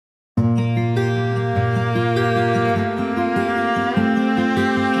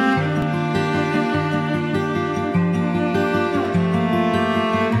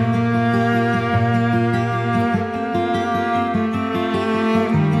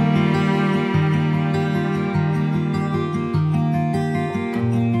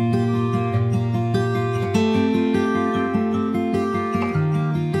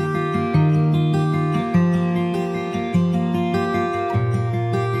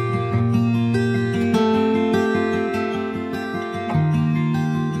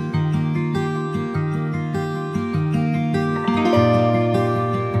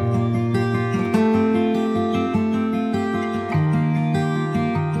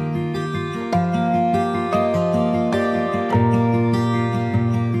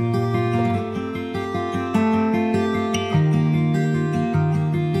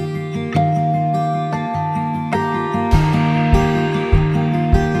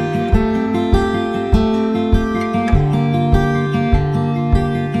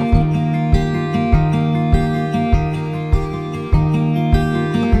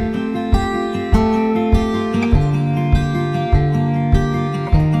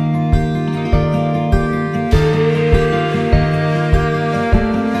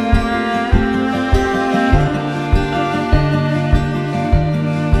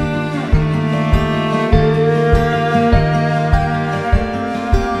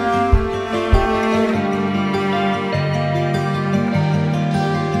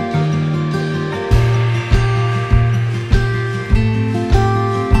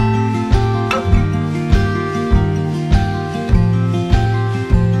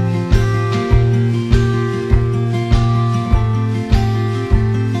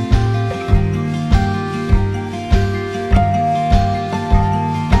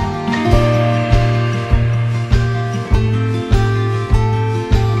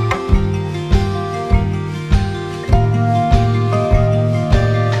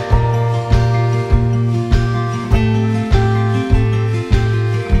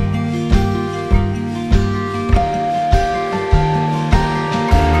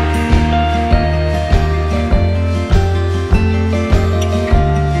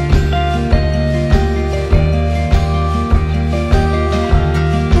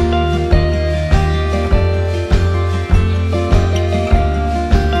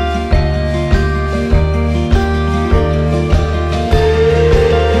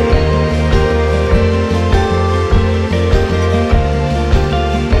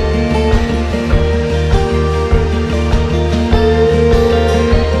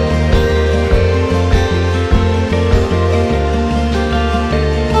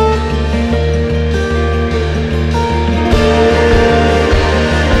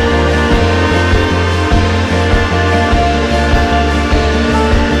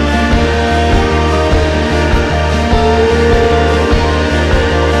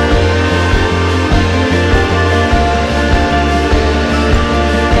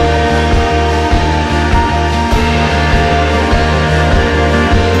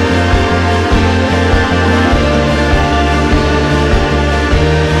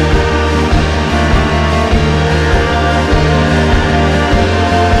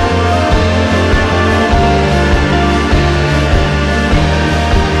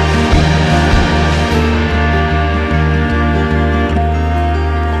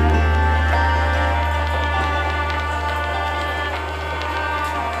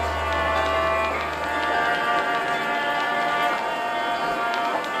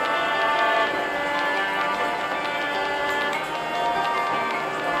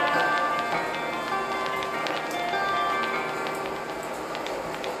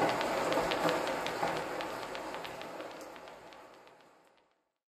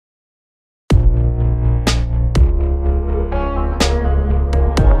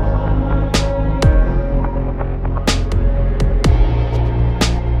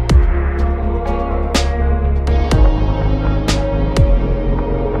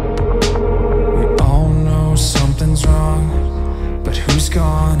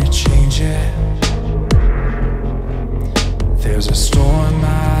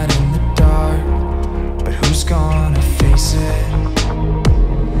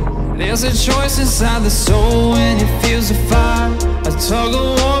There's a choice inside the soul when it feels a fire, a tug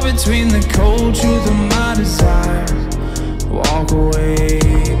of war between the cold truth and my desire. Walk away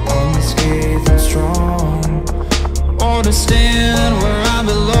unscathed and strong, or to stand where I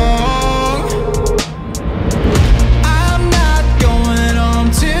belong. I'm not going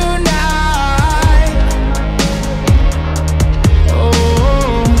home tonight.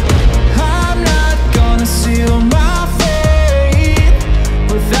 Oh, I'm not gonna seal my fate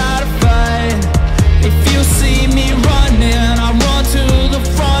without a fight. If you see me running, I run to the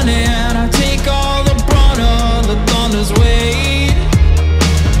front and I take all the brunt of the thunder's weight.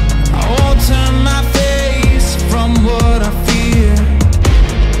 I won't turn my face from what I fear,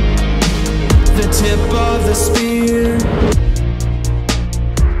 the tip of the spear.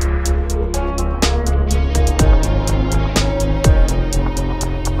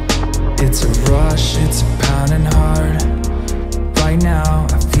 It's a rush, it's a pounding heart. Right now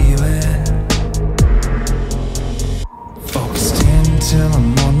I feel it. Focused in till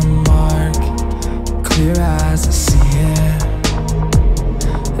I'm on the mark, clear as I see it.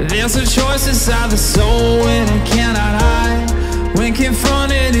 There's a choice inside the soul when it cannot hide. When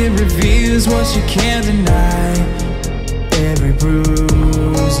confronted it reveals what you can't deny. Every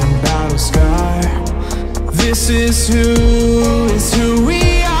bruise and battle scar, this is who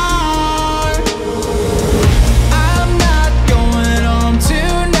we are. I'm not going home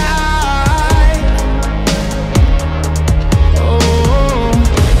tonight. Oh,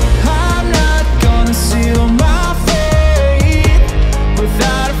 I'm not gonna seal my fate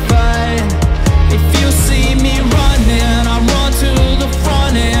without a fight. If you see me running, I run to the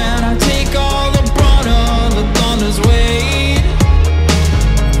front and I take all the brunt of the thunder's weight.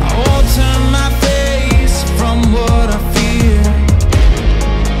 I won't turn my face from what I fear,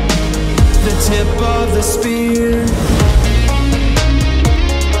 the tip of the spear.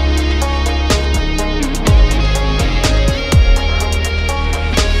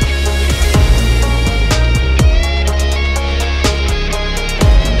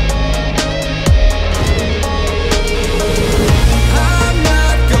 I'm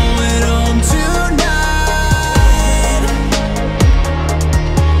not going home tonight.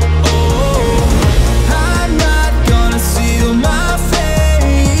 Oh, I'm not gonna seal my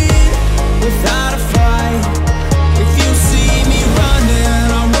fate without a fight. If you see me running,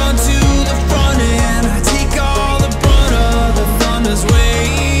 I run to the front and I take all the brunt of the thunder's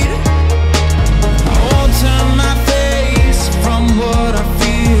weight. I won't turn my face from what I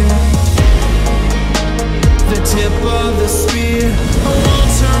fear, the tip of the spear. I won't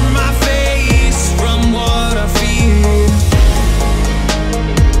turn my face from what I fear,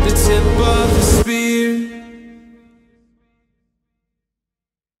 the tip of the spear.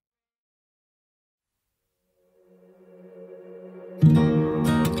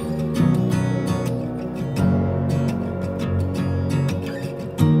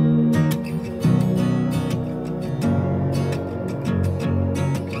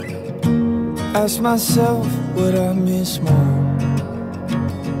 Ask myself what I miss more.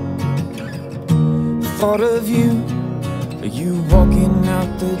 Thought of you walking out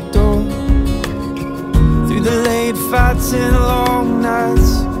the door, through the late fights and long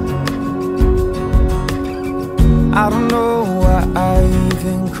nights. I don't know why I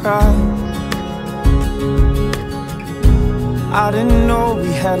even cried. I didn't know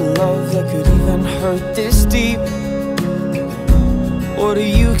we had a love that could even hurt this deep. What do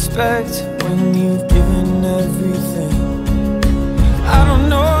you expect when you've given everything? I don't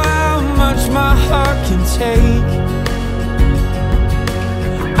know how much my heart can take.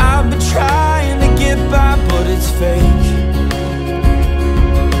 I've been trying to get by, but it's fake.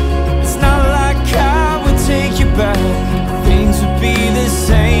 It's not like I would take you back, things would be the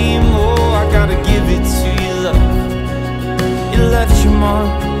same. Oh, I gotta give it to you, love. You left your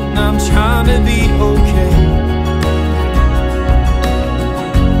mark, and I'm trying to be okay.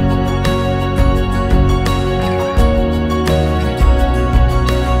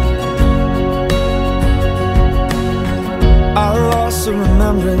 I lost the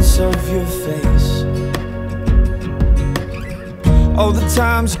remembrance of your face. All the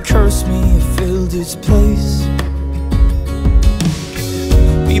times you cursed me, you filled its place.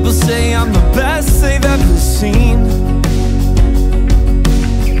 People say I'm the best they've ever seen.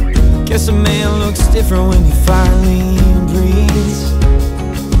 Guess a man looks different when he finally breathes.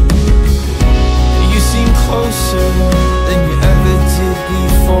 You seem closer than you ever did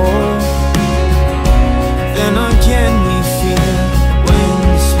before. Then again we feel when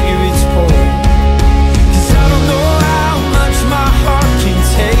the spirits pour. 'Cause I don't know how much my heart can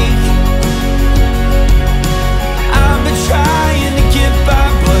take. I've been trying to get by,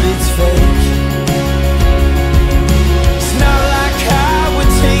 but it's fake.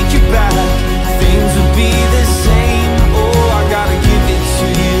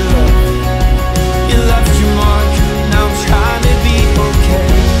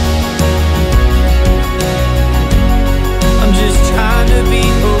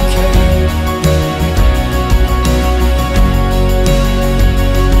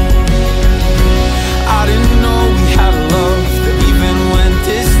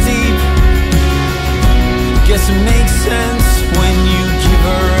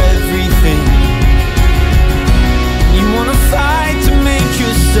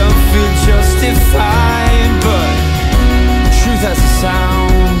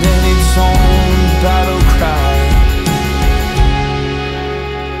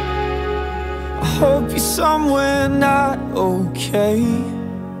 that okay?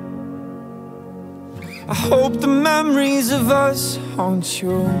 I hope the memories of us haunt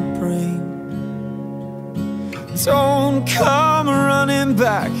your brain. Don't come running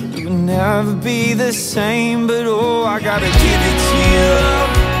back, you'll never be the same. But oh, I gotta give it to you,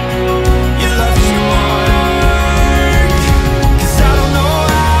 love. You left your mark. 'Cause I don't know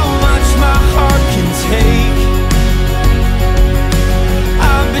how much my heart can take.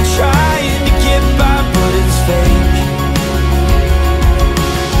 I've been trying to get by, but it's fake.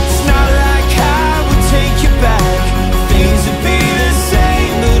 It's not like I would take you back, things would be the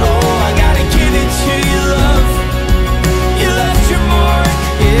same. But oh, I gotta give it to you, love. You left your mark,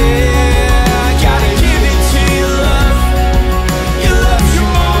 yeah. I gotta give it to you, love. You left your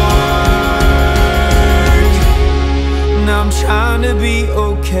mark. Now I'm trying to be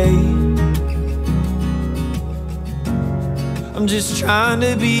okay. I'm just trying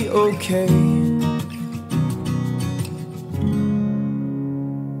to be okay.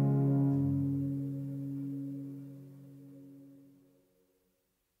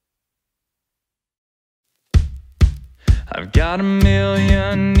 I've got a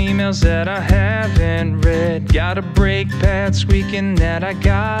million emails that I haven't read. Got a brake pad squeaking that I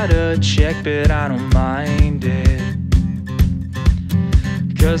gotta check, but I don't mind it.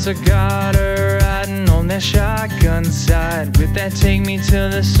 'Cause I got her riding on that shotgun side, with that take me till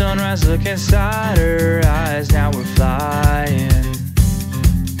the sunrise look inside her eyes. Now we're flying,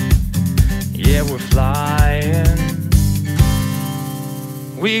 yeah, we're flying.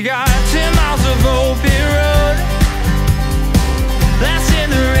 We got 10 miles of open road,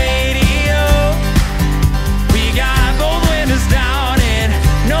 blasting the radio. We got both windows down and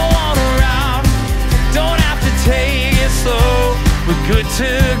no one around. Don't have to take it slow, we're good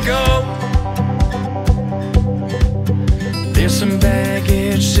to go. There's some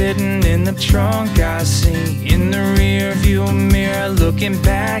baggage sitting in the trunk I see, in the rear view mirror looking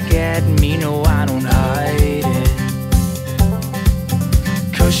back at me. No, I don't hide it,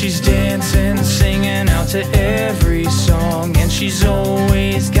 'cause she's dancing, singing out to every song, and she's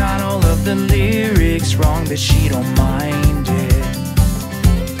always got all of the lyrics wrong, but she don't mind it.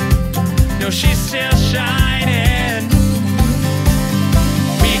 No, she's still shining.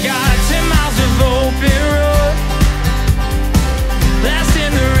 We got 10 miles of open road,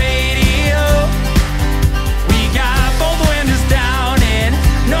 blasting the radio. We got both windows down and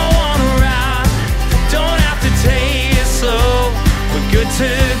no one around. Don't have to take it slow, we're good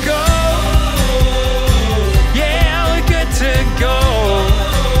to go. Yeah, we're good to go.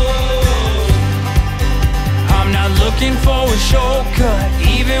 I'm not looking for a shortcut,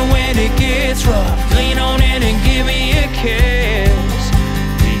 even when it gets rough. Lean on in and give me a kiss.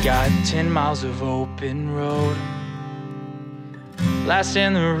 We got 10 miles of open road,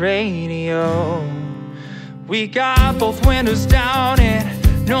 blasting the radio. We got both windows down and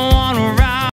no one around.